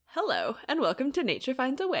Hello, and welcome to Nature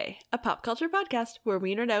Finds a Way, a pop culture podcast where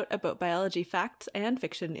we nerd out about biology facts and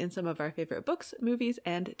fiction in some of our favorite books, movies,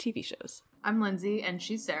 and TV shows. I'm Lindsay, and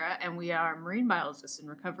she's Sarah, and we are marine biologists in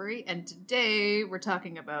recovery, and today we're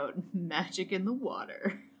talking about magic in the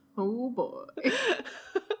water. Oh boy.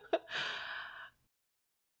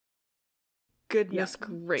 Goodness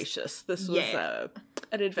gracious, this was an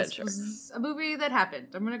adventure. This was a movie that happened.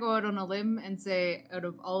 I'm going to go out on a limb and say out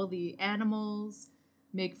of all the animals,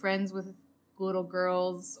 make friends with little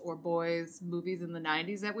girls or boys movies in the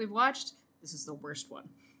 90s that we've watched, this is the worst one.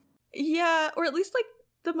 Yeah, or at least like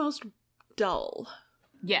the most dull.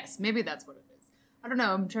 Yes, maybe that's what it is. I don't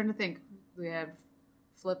know, I'm trying to think. We have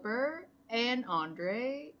Flipper and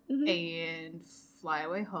Andre and Fly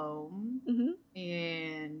Away Home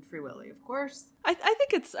and Free Willy, of course. I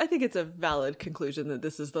think it's a valid conclusion that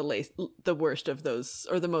this is the worst of those,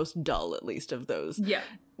 or the most dull at least of those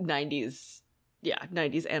 90s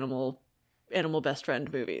animal best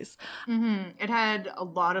friend movies. It had a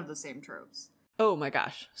lot of the same tropes. Oh my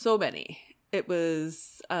gosh, so many. It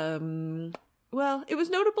was it was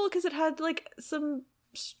notable because it had like some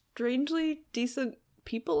strangely decent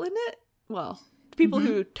people in it. Well, people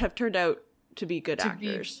who have turned out to be good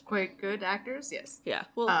actors. Quite good actors, yes. Yeah.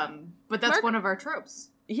 Well, but that's one of our tropes.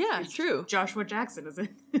 Yeah, true. Joshua Jackson is in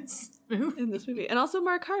this movie. And also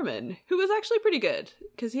Mark Harmon, who was actually pretty good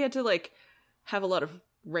because he had to like have a lot of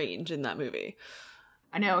range in that movie.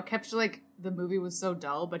 I know, it kept like, the movie was so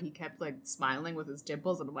dull, but he kept like smiling with his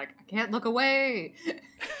dimples, and I'm like, I can't look away.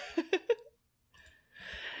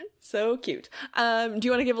 So cute. Do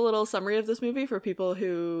you want to give a little summary of this movie for people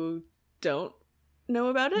who don't know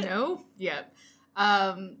about it? No? Yeah.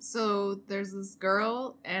 So there's this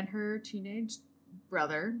girl and her teenage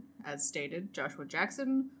brother, as stated, Joshua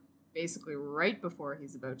Jackson, basically right before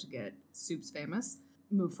he's about to get Soups famous,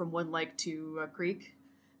 move from one lake to a creek,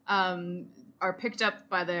 are picked up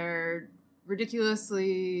by their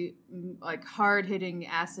ridiculously like hard-hitting,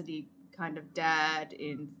 acidy kind of dad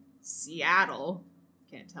in Seattle.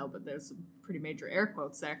 Can't tell, but there's some pretty major air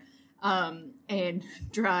quotes there. And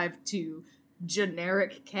drive to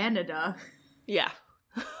generic Canada. Yeah.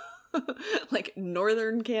 Like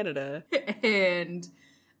northern Canada. And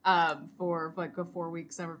for like a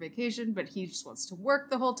 4-week summer vacation, but he just wants to work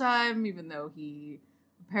the whole time, even though he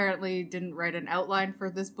apparently didn't write an outline for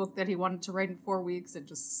this book that he wanted to write in 4 weeks, and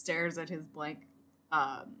just stares at his blank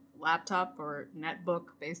laptop or netbook,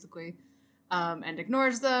 basically, and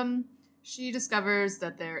ignores them. She discovers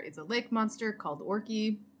that there is a lake monster called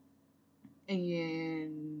Orky,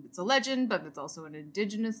 and it's a legend, but it's also an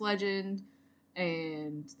indigenous legend,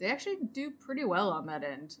 and they actually do pretty well on that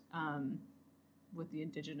end with the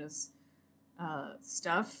indigenous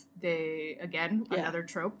stuff. They, again, another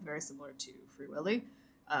trope, very similar to Free Willy,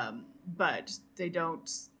 but they don't...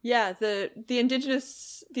 Yeah, the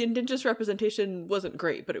indigenous representation wasn't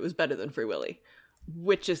great, but it was better than Free Willy,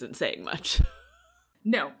 which isn't saying much.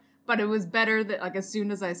 No. But it was better that, like, as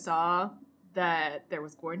soon as I saw that there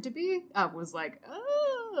was going to be, I was like,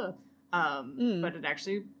 oh. But it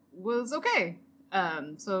actually was okay.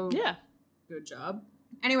 So, yeah. Good job.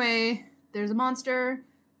 Anyway, there's a monster,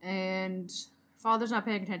 and father's not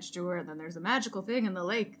paying attention to her, and then there's a magical thing in the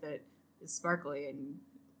lake that is sparkly and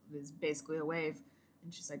is basically a wave.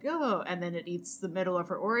 And she's like, oh. And then it eats the middle of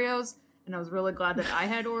her Oreos, and I was really glad that I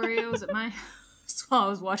had Oreos at my while I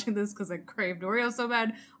was watching this because I craved Oreos so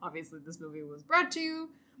bad. Obviously, this movie was brought to you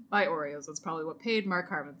by Oreos. That's probably what paid Mark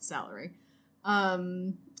Harmon's salary.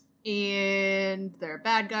 And they're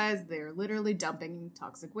bad guys. They're literally dumping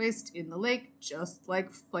toxic waste in the lake, just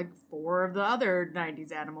like 4 of the other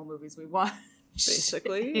 90s animal movies we watched.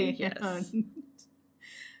 Basically, yes.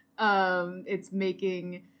 It's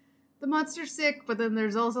making the monster sick, but then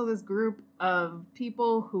there's also this group of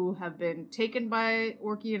people who have been taken by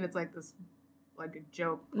Orky, and it's like this like a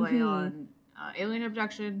joke play on alien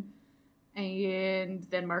abduction. And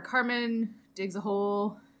then Mark Harmon digs a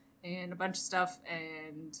hole and a bunch of stuff,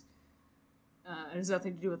 and it has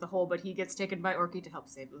nothing to do with the hole, but he gets taken by Orky to help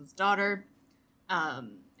save his daughter,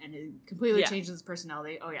 and it completely changes his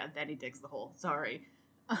personality. Oh yeah, then he digs the hole. Sorry.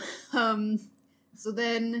 So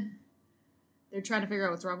then they're trying to figure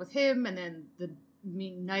out what's wrong with him, and then the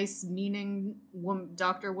meaning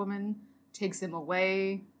doctor woman takes him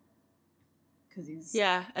away because he's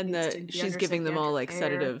she's giving them all like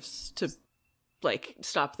sedatives to like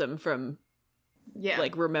stop them from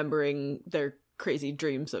like remembering their crazy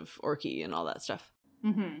dreams of Orky and all that stuff.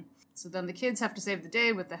 So then the kids have to save the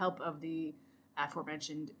day with the help of the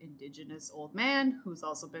aforementioned indigenous old man, who's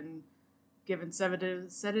also been given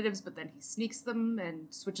sedatives, but then he sneaks them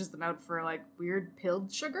and switches them out for like weird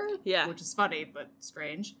pilled sugar. Yeah. Which is funny, but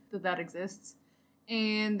strange that exists.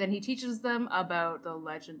 And then he teaches them about the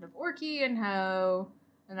legend of Orky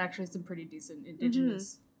and actually some pretty decent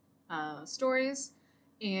indigenous stories.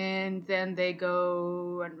 And then they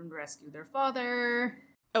go and rescue their father.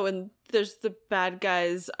 Oh, and there's the bad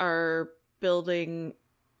guys are building,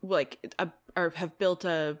 like, have built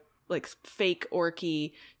a, like, fake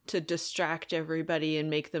Orky to distract everybody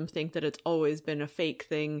and make them think that it's always been a fake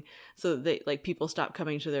thing, so that they, like, people stop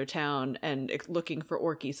coming to their town and looking for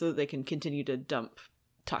Orky so that they can continue to dump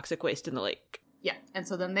toxic waste in the lake. Yeah, and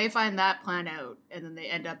so then they find that plan out, and then they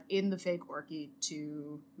end up in the fake Orky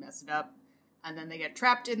to mess it up. And then they get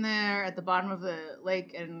trapped in there at the bottom of the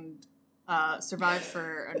lake and survive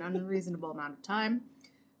for an unreasonable amount of time.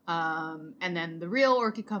 And then the real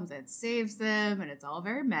Orky comes and saves them, and it's all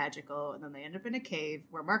very magical. And then they end up in a cave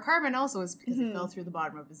where Mark Harmon also is, because he fell through the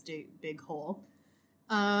bottom of his big hole.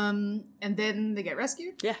 And then they get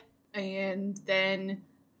rescued. Yeah. And then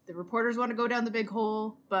the reporters want to go down the big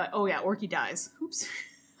hole, but Orky dies. Oops.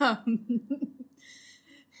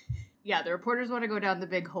 Yeah, the reporters want to go down the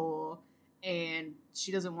big hole, and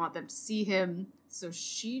she doesn't want them to see him, so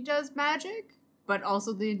she does magic, but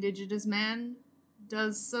also the indigenous man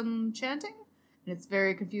does some chanting, and it's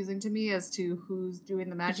very confusing to me as to who's doing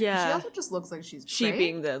the magic. Yeah. She also just looks like she's She Prey.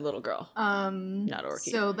 being the little girl, not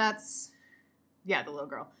Orky. So that's, the little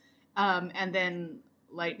girl. And then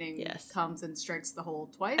lightning comes and strikes the hole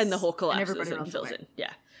twice. And the hole collapses and and fills in.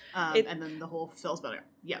 Yeah. And then the hole fills back.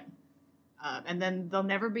 Yeah. And then they'll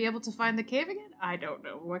never be able to find the cave again? I don't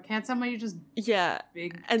know. What, can't somebody just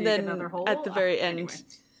dig another hole? At the very end, anyway.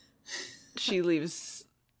 She leaves,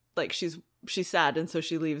 like, she's sad, and so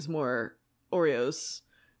she leaves more Oreos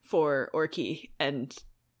for Orky, and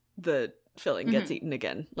the filling gets eaten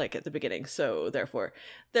again, like at the beginning. So therefore,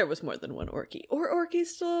 there was more than one Orky. Or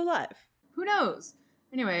Orky's still alive. Who knows?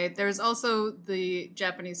 Anyway, there's also the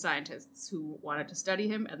Japanese scientists who wanted to study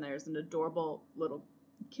him, and there's an adorable little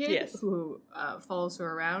kid who follows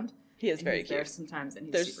her around. He is very cute. There sometimes, and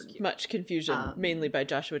he's There's super cute. much confusion, mainly by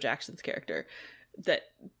Joshua Jackson's character. But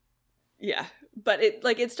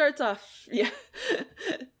it starts off,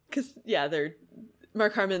 because they're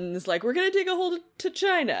Mark Harmon's like, we're gonna dig a hole to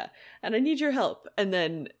China, and I need your help. And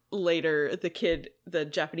then later, the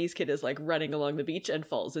Japanese kid is like running along the beach and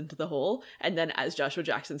falls into the hole. And then as Joshua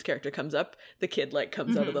Jackson's character comes up, the kid like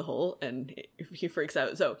comes out of the hole and he freaks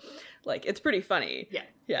out. So like, it's pretty funny.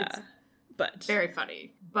 Yeah. But very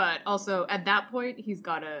funny. But also at that point, he's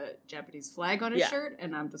got a Japanese flag on his shirt,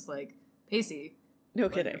 and I'm just like, Pacey, no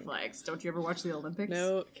kidding. Flags. Don't you ever watch the Olympics?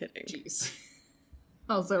 No kidding. Jeez.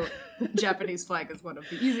 Also, the Japanese flag is one of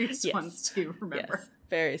the easiest ones to remember. Yes,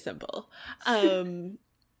 very simple. That's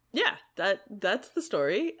the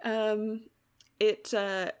story. It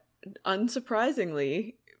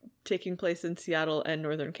unsurprisingly, taking place in Seattle and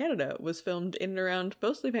Northern Canada, was filmed in and around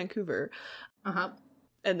mostly Vancouver.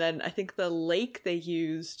 And then I think the lake they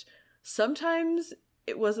used, sometimes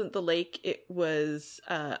it wasn't the lake, it was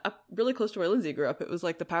up really close to where Lindsay grew up. It was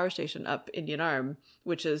like the power station up Indian Arm,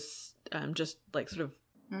 which is just like sort of,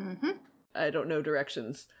 I don't know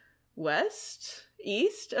directions,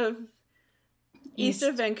 east of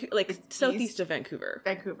Vancouver, like southeast of Vancouver.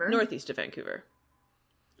 Northeast of Vancouver.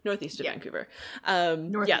 Vancouver.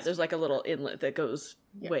 There's like a little inlet that goes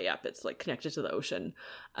way up. It's like connected to the ocean.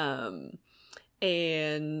 So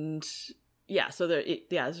there's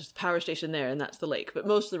a power station there, and that's the lake. But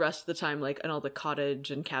most of the rest of the time, like, and all the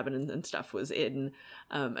cottage and cabin and stuff was in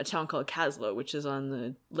a town called Caslow, which is on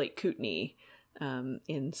the Lake Kootenay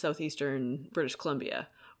in southeastern British Columbia,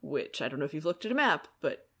 which I don't know if you've looked at a map,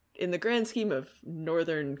 but in the grand scheme of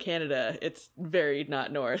northern Canada, it's very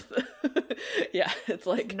not north. It's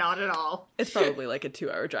like... Not at all. It's probably like a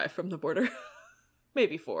 2-hour drive from the border.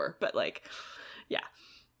 Maybe 4, but like, yeah.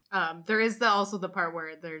 There is also the part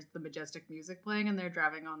where there's the majestic music playing and they're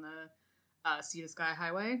driving on the Sea to Sky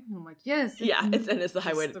Highway. And I'm like, yes. It's the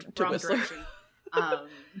highway to Whistler.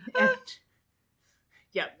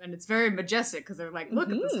 And it's very majestic because they're like,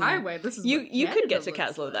 look at this highway. This is you could get to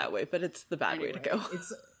Caslow that way, but it's the bad way to go.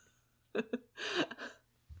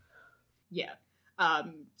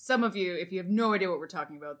 Some of you, if you have no idea what we're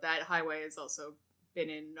talking about, that highway has also been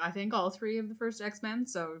in, I think, all 3 of the first X-Men.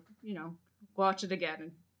 So, watch it again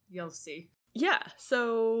and you'll see. Yeah,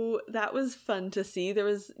 so that was fun to see.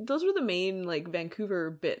 Those were the main, like, Vancouver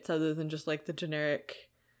bits, other than just, like, the generic,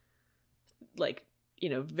 like,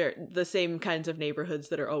 the same kinds of neighborhoods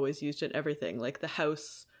that are always used in everything. Like, the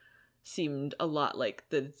house seemed a lot like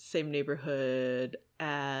the same neighborhood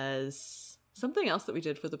as something else that we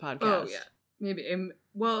did for the podcast. Oh, yeah. Maybe.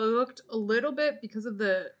 Well, it looked a little bit, because of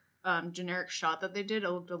the generic shot that they did, it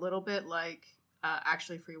looked a little bit like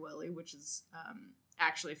Actually Free Willy, which is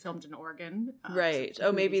actually filmed in Oregon. Right.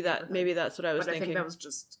 So maybe that's what I was thinking. I think that was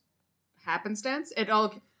just happenstance. It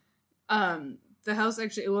all... the house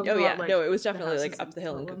actually... It looked a lot like... No, it was definitely like up the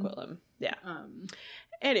hill in Coquitlam. Yeah.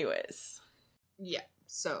 Anyways. Yeah,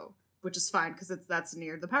 so... Which is fine, because that's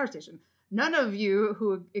near the power station. None of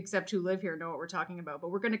you except who live here know what we're talking about, but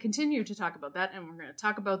we're going to continue to talk about that, and we're going to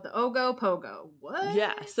talk about the Ogopogo. What?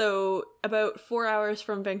 Yeah, so about 4 hours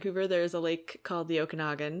from Vancouver, there's a lake called the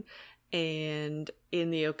Okanagan, and in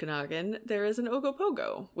the Okanagan, there is an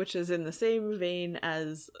Ogopogo, which is in the same vein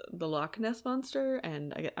as the Loch Ness Monster,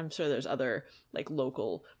 and I'm sure there's other, like,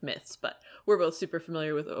 local myths, but we're both super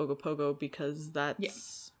familiar with Ogopogo because that's... Yeah.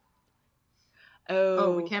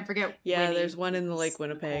 Oh, we can't forget. Yeah, Winnie, there's one in the Lake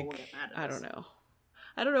Winnipeg. I don't know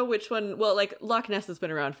which one. Well, like, Loch Ness has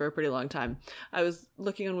been around for a pretty long time. I was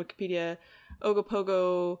looking on Wikipedia.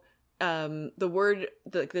 Ogopogo, the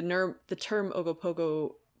term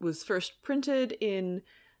Ogopogo was first printed in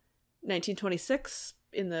 1926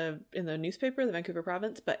 in the newspaper, the Vancouver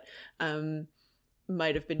Province, but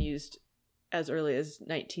might have been used as early as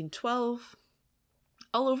 1912.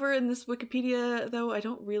 All over in this Wikipedia, though, I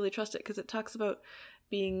don't really trust it because it talks about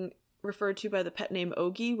being referred to by the pet name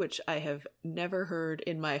Ogie, which I have never heard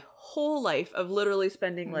in my whole life of literally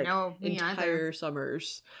spending entire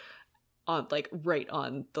summers on right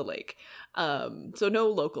on the lake. So no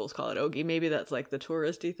locals call it Ogie. Maybe that's like the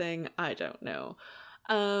touristy thing. I don't know.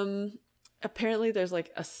 Apparently there's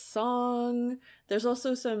like a song. There's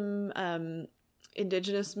also some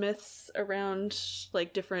indigenous myths around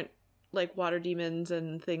like different like water demons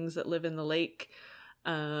and things that live in the lake.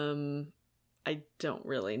 I don't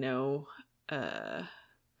really know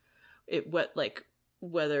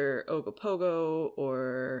whether Ogopogo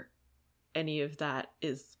or any of that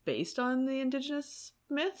is based on the indigenous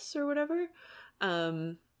myths or whatever.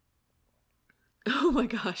 Oh my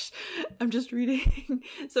gosh, I'm just reading.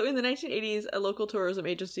 So in the 1980s, a local tourism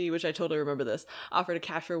agency, which I totally remember this, offered a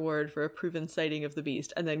capture award for a proven sighting of the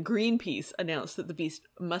beast, and then Greenpeace announced that the beast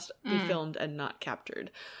must be filmed and not captured,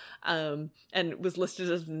 and was listed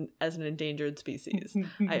as an endangered species.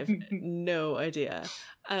 I have no idea.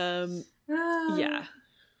 Yeah.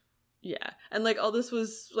 And like all this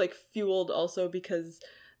was like fueled also because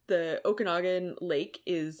the Okanagan Lake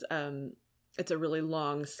is it's a really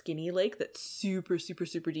long, skinny lake that's super, super,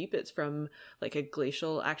 super deep. It's from like a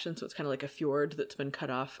glacial action, so it's kind of like a fjord that's been cut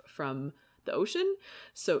off from the ocean.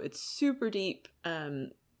 So it's super deep,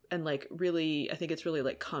 and like really, I think it's really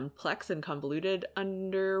like complex and convoluted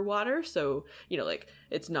underwater. So, you know, like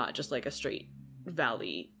it's not just like a straight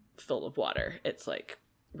valley full of water. It's like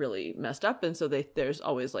really messed up, and so there's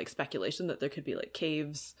always like speculation that there could be like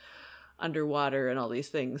caves underwater and all these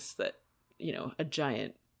things that, you know, a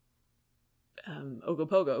giant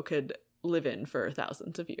Ogopogo could live in for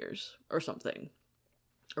thousands of years or something,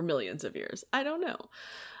 or millions of years. I don't know.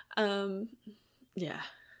 Yeah,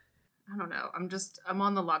 I don't know. I'm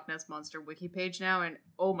on the Loch Ness Monster wiki page now, and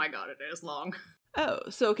oh my god, it is long. Oh,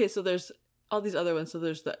 so okay, so there's all these other ones. So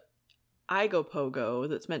there's the Igopogo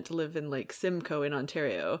that's meant to live in Lake Simcoe in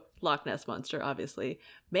Ontario, Loch Ness Monster, obviously.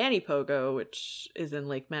 Manipogo, which is in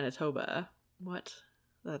Lake Manitoba. What?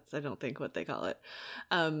 That's, I don't think, what they call it.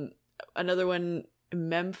 Another one,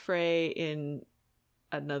 Memphrey, in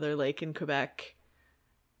another lake in Quebec.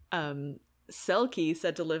 Selkie,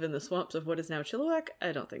 said to live in the swamps of what is now Chilliwack.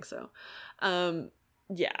 I don't think so.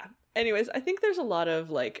 Yeah. Anyways, I think there's a lot of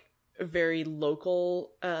like very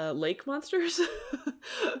local lake monsters.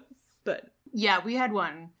 But yeah, we had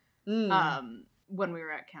one when we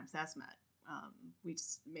were at Camp Sassmat. We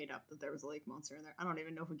just made up that there was a lake monster in there. I don't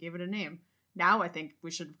even know if we gave it a name. Now I think we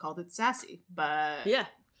should have called it Sassy, but yeah,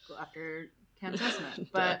 after Camp Sassmat,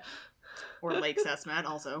 but or Lake Sassmat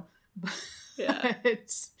also. Yeah,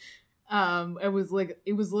 it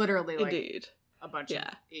was literally like indeed a bunch of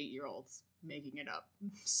 8-year-olds making it up.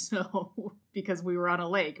 So because we were on a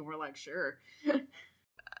lake and we're like, sure.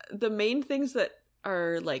 The main things that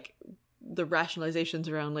are like the rationalizations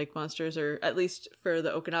around lake monsters, or at least for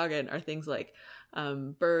the Okanagan, are things like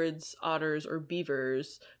birds, otters, or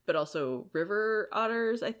beavers, but also river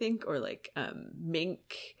otters, I think, or like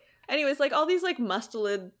mink. Anyways, like all these like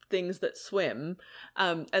mustelid things that swim,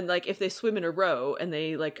 and like if they swim in a row and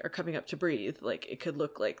they like are coming up to breathe, like it could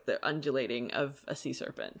look like the undulating of a sea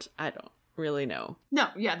serpent. I don't really know. No,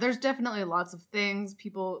 yeah, there's definitely lots of things.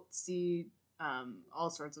 People see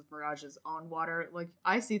all sorts of mirages on water. Like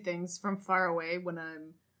I see things from far away when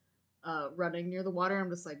I'm running near the water. I'm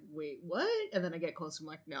just like, wait, what? And then I get closer. I'm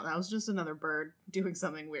like, no, that was just another bird doing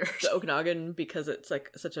something weird. The Okanagan, because it's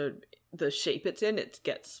like the shape it's in, it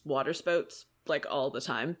gets water spouts like all the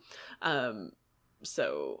time.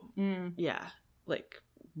 So yeah, like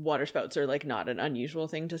water spouts are like not an unusual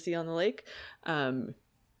thing to see on the lake.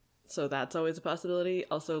 So that's always a possibility.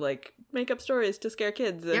 Also, like, make up stories to scare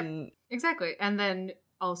kids. And yep, exactly. And then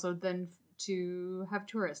also to have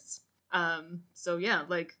tourists. So yeah,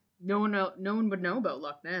 like no one would know about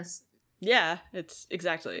Loch Ness. Yeah, it's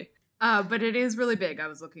exactly. But it is really big.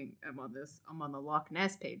 I'm on the Loch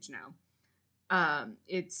Ness page now.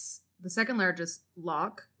 It's the second largest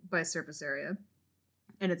loch by surface area,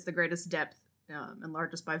 and it's the greatest depth and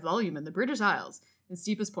largest by volume in the British Isles. Its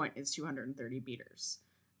steepest point is 230 meters.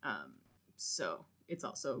 So it's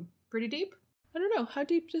also pretty deep. I don't know. How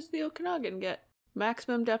deep does the Okanagan get?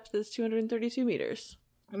 Maximum depth is 232 meters.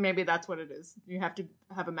 Maybe that's what it is. You have to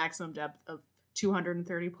have a maximum depth of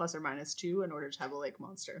 230 plus or minus 2 in order to have a lake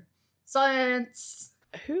monster. Science!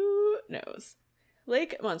 Who knows?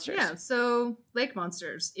 Lake monsters. Yeah, so lake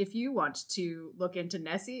monsters. If you want to look into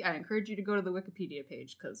Nessie, I encourage you to go to the Wikipedia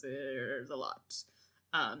page because there's a lot.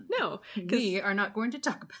 No, we are not going to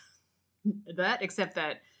talk about that, except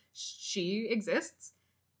that she exists.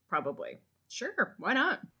 Probably. Sure, why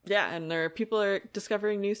not? Yeah, and people are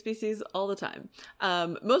discovering new species all the time.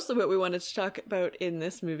 Most of what we wanted to talk about in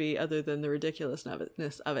this movie, other than the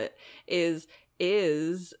ridiculousness of it, is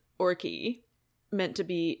Orky meant to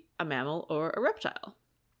be a mammal or a reptile?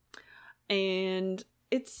 And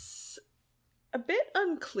it's a bit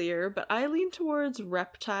unclear, but I lean towards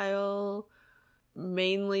reptile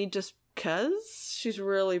mainly just because she's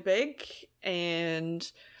really big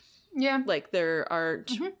and yeah, like there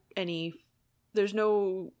aren't there's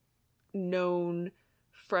no known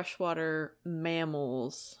freshwater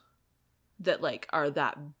mammals that like are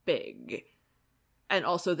that big, and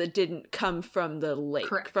also that didn't come from the lake.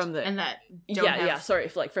 Correct. From the and that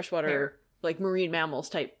like freshwater hair. Like marine mammals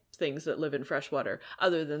type things that live in freshwater,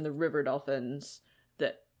 other than the river dolphins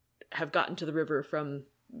that have gotten to the river from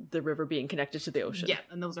the river being connected to the ocean. Yeah,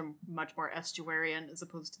 and those are much more estuarian as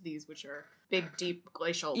opposed to these, which are big, deep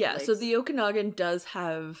glacial lakes. So the Okanagan does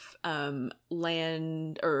have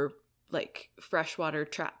land or like freshwater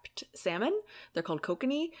trapped salmon. They're called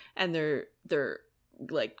kokanee, and they're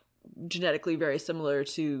like genetically very similar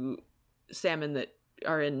to salmon that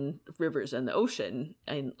are in rivers and the ocean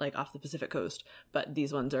and like off the Pacific coast, but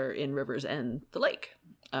these ones are in rivers and the lake.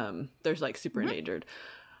 There's like super endangered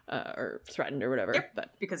or threatened or whatever. Yep, but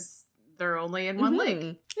because they're only in one lake.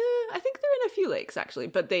 I think they're in a few lakes actually,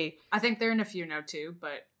 but I think they're in a few now too,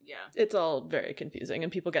 but yeah. It's all very confusing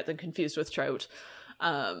and people get them confused with trout.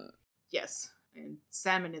 Yes, and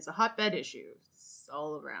salmon is a hotbed issue. It's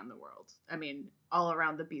all around the world. I mean, all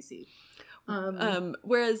around the BC.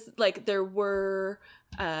 Whereas like there were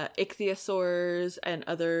ichthyosaurs and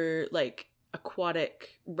other like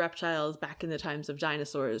aquatic reptiles back in the times of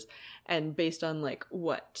dinosaurs, and based on like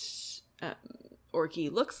what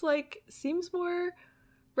Orky looks like, seems more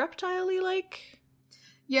reptile-y like.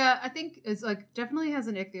 Yeah, I think it's like definitely has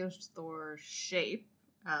an ichthyosaur shape.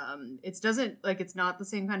 It's not the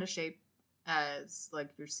same kind of shape as like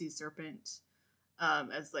your sea serpent,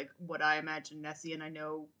 as like what I imagine Nessie, and I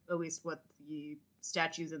know at least what the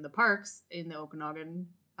statues in the parks in the Okanagan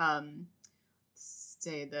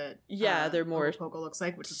say that they're more Poco looks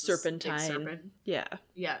like, which is serpentine serpent. yeah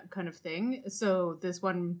kind of thing. So this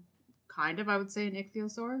one kind of, I would say, an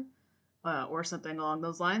ichthyosaur or something along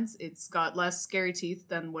those lines. It's got less scary teeth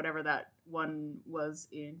than whatever that one was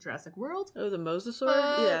in Jurassic World. Oh, the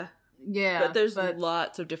mosasaur. But there's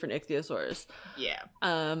lots of different ichthyosaurs. Yeah.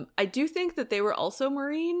 I do think that they were also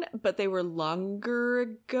marine, but they were longer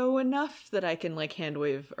ago enough that I can like hand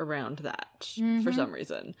wave around that for some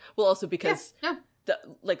reason. Well, also because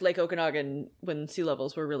like Lake Okanagan, when sea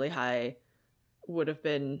levels were really high, would have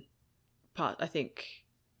been, I think,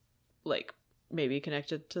 like maybe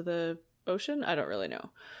connected to the ocean. I don't really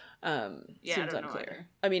know. Seems unclear.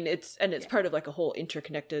 I mean, it's part of like a whole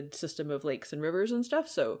interconnected system of lakes and rivers and stuff,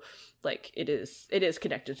 so like it is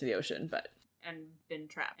connected to the ocean, but and been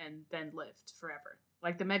trapped and then lived forever,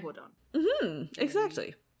 like the megalodon.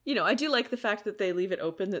 Exactly. You know, I do like the fact that they leave it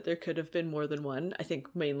open, that there could have been more than one. I think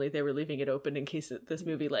mainly they were leaving it open in case this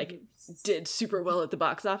movie like did super well at the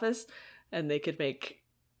box office and they could make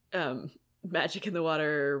Magic in the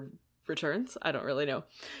Water returns. I don't really know.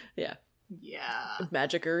 Yeah.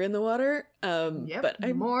 Magicer in the water.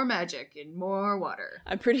 But more magic and more water.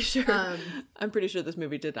 I'm pretty sure this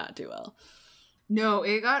movie did not do well. No,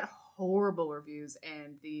 it got horrible reviews,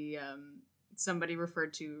 and the somebody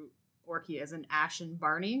referred to Orky as an Ash and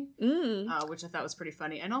Barney, which I thought was pretty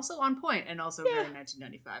funny and also on point and also very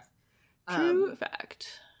 1995. True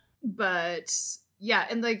fact. But yeah,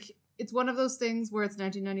 and like it's one of those things where it's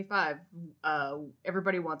 1995.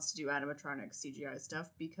 Everybody wants to do animatronic CGI stuff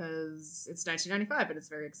because it's 1995 and it's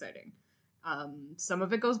very exciting. Some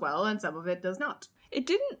of it goes well and some of it does not. It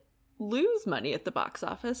didn't lose money at the box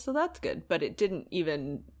office, so that's good. But it didn't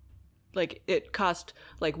even, like, it cost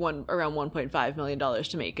like around $1.5 million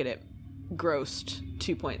to make, and it grossed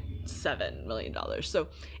 $2.7 million. So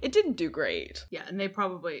it didn't do great. Yeah, and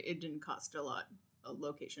it didn't cost a lot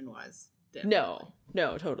location-wise. Definitely.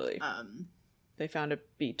 No, totally. They found a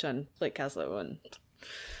beach on Lake Caslow, and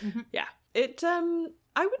yeah, it. I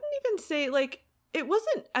wouldn't even say like it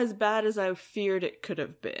wasn't as bad as I feared it could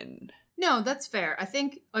have been. No, that's fair. I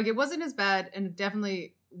think like it wasn't as bad, and it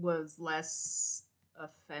definitely was less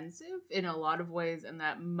offensive in a lot of ways, and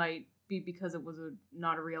that might be because it was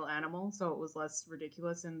not a real animal, so it was less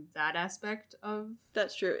ridiculous in that aspect of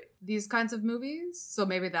that's true these kinds of movies. So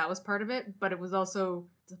maybe that was part of it, but it was also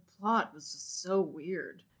the plot was just so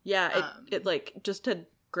weird. Yeah, it like just had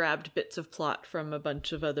grabbed bits of plot from a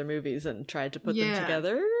bunch of other movies and tried to put them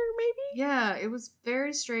together, maybe? Yeah, it was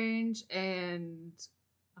very strange, and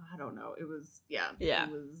I don't know. It was,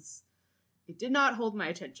 it did not hold my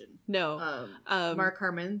attention. No. Mark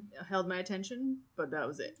Harmon held my attention, but that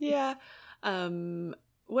was it. Yeah.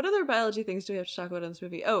 What other biology things do we have to talk about in this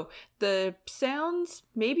movie? Oh, the sounds,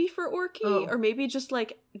 maybe for Orky, or maybe just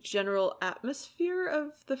like general atmosphere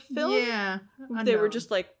of the film. Yeah. They were just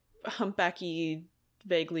like humpbacky,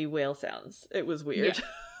 vaguely whale sounds. It was weird. Yeah.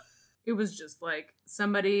 It was just like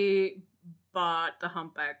somebody bought the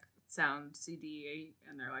Humpback Sound CD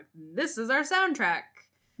and they're like, this is our soundtrack.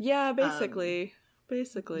 Yeah, basically.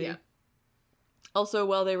 Yeah. Also,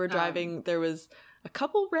 while they were driving, there was a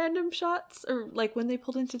couple random shots, or like when they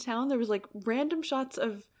pulled into town, there was like random shots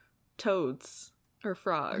of toads or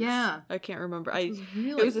frogs. Yeah, I can't remember. It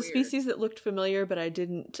was a weird. species that looked familiar, but I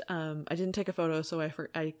didn't take a photo, so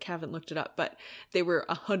I haven't looked it up. But they were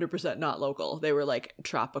 100% not local. They were like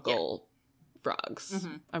tropical frogs.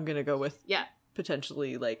 Mm-hmm. I'm gonna go with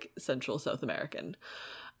potentially like Central South American.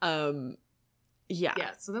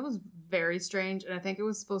 Yeah, so that was very strange, and I think it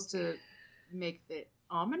was supposed to make it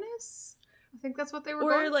ominous. I think that's what they were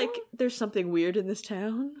going for. Or like there's something weird in this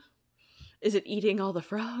town. Is it eating all the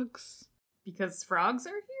frogs? Because frogs are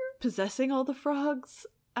here? Possessing all the frogs?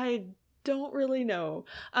 I don't really know.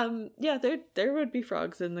 Yeah, there would be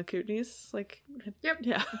frogs in the Kootenays. Like, yep,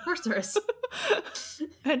 yeah, of course there is.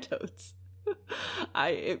 And toads.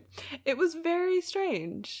 It was very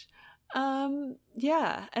strange.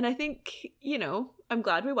 Yeah, and I think, I'm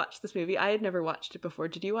glad we watched this movie. I had never watched it before.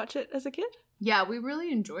 Did you watch it as a kid? Yeah, we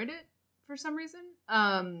really enjoyed it for some reason.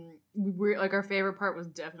 We like our favorite part was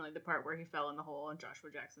definitely the part where he fell in the hole and Joshua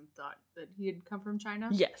Jackson thought that he had come from China.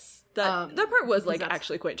 Yes, that part was like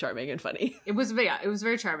actually quite charming and funny. It was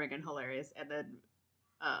very charming and hilarious. And then,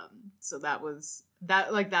 so that was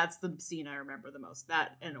that. Like that's the scene I remember the most.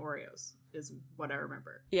 That and Oreos is what I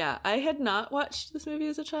remember. Yeah, I had not watched this movie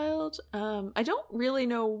as a child. I don't really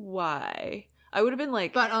know why. I would have been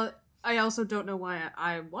like, but I also don't know why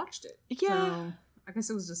I watched it. Yeah. So I guess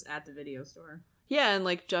it was just at the video store. Yeah, and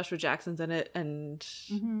like Joshua Jackson's in it, and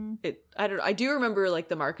I do remember like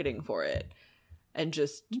the marketing for it, and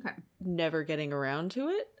just never getting around to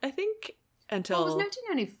it. I think until it was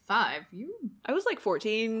 1995. I was like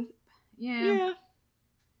 14. Yeah.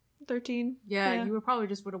 13. Yeah, you probably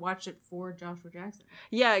just would have watched it for Joshua Jackson.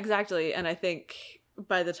 Yeah, exactly. And I think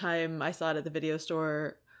by the time I saw it at the video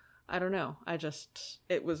store, I don't know.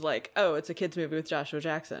 It was like, oh, it's a kid's movie with Joshua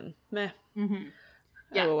Jackson. Meh. Mm-hmm.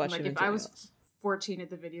 Yeah, like if I was 14 at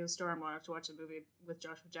the video store and wanted to watch a movie with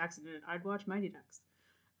Joshua Jackson in it, I'd watch Mighty Ducks.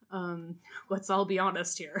 Let's all be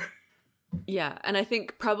honest here. Yeah, and I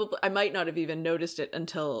think probably I might not have even noticed it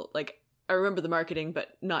until like I remember the marketing,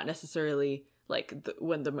 but not necessarily like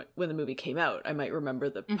when the movie came out. I might remember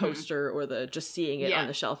the poster or the just seeing it on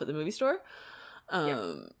the shelf at the movie store.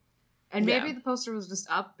 And maybe the poster was just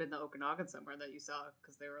up in the Okanagan somewhere that you saw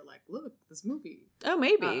because they were like, "Look, this movie." Oh,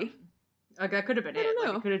 maybe. Like that could have been it. Know.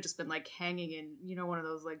 Like it could have just been like hanging in, one of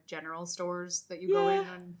those like general stores that you go in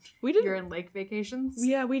on. You're in lake vacations.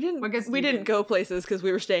 Yeah, we didn't. Well, we didn't go places because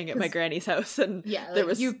we were staying at my granny's house, and there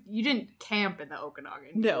was you didn't camp in the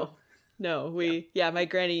Okanagan. No, my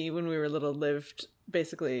granny when we were little lived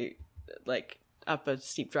basically like up a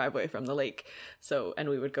steep driveway from the lake, and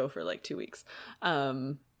we would go for like 2 weeks.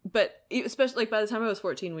 But especially like by the time I was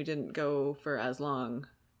 14, we didn't go for as long.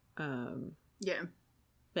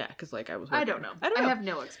 Yeah, because like I was working. I don't know. I have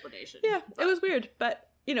no explanation. Yeah, it was weird, but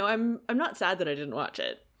I'm not sad that I didn't watch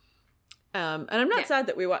it. And I'm not sad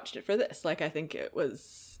that we watched it for this. Like, I think it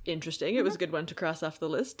was interesting. It was a good one to cross off the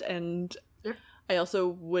list, and I also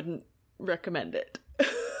wouldn't recommend it.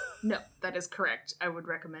 No, that is correct. I would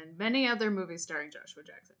recommend many other movies starring Joshua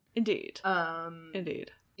Jackson. Indeed.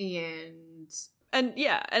 Indeed. And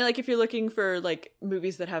yeah, and like if you're looking for like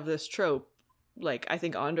movies that have this trope, like I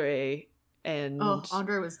think Andre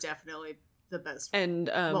was definitely the best. And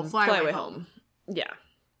Fly Away Home. Yeah.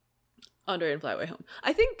 Andre and Fly Away Home.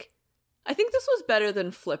 I think this was better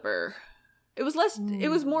than Flipper. It was less it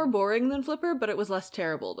was more boring than Flipper, but it was less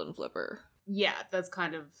terrible than Flipper. Yeah, that's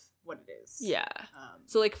kind of what it is. Yeah.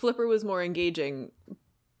 So like Flipper was more engaging,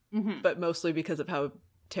 but mostly because of how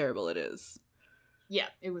terrible it is. Yeah,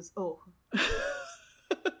 it was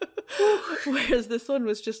Whereas this one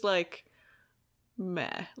was just like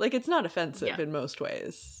meh. Like it's not offensive in most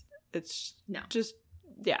ways. It's just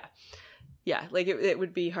yeah, like it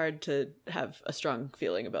would be hard to have a strong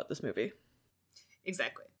feeling about this movie.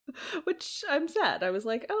 Exactly. Which I'm sad. I was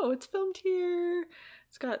like, oh, it's filmed here.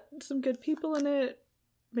 It's got some good people in it.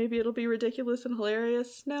 Maybe it'll be ridiculous and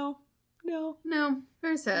hilarious. No.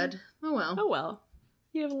 Very sad. Oh well.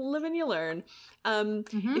 You live and you learn.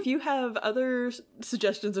 If you have other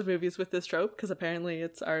suggestions of movies with this trope, because apparently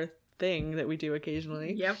it's our thing that we do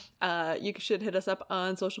occasionally. Yep. You should hit us up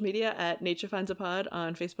on social media at Nature Finds a Pod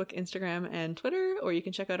on Facebook, Instagram, and Twitter, or you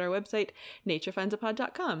can check out our website,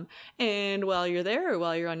 naturefindsaPod.com. And while you're there, or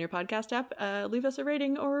while you're on your podcast app, leave us a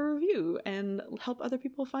rating or a review and help other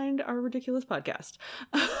people find our ridiculous podcast.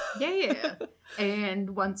 Yeah.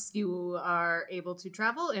 And once you are able to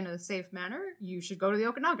travel in a safe manner, you should go to the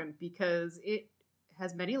Okanagan because it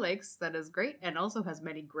has many lakes that is great and also has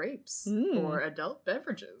many grapes for adult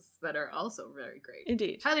beverages that are also very great.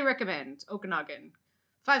 Indeed. Highly recommend Okanagan.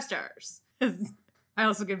 5 stars. I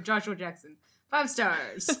also give Joshua Jackson 5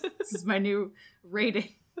 stars. This is my new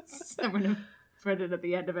rating. I'm going to put it at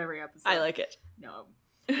the end of every episode. I like it. No.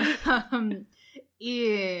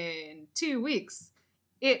 In 2 weeks,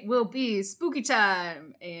 it will be spooky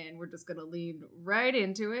time, and we're just going to lean right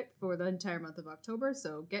into it for the entire month of October,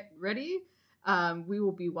 so get ready. We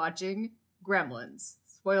will be watching Gremlins.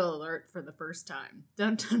 Spoiler alert for the first time.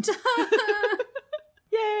 Dun dun dun!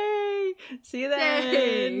 Yay! See you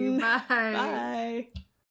then! Yay. Bye! Bye!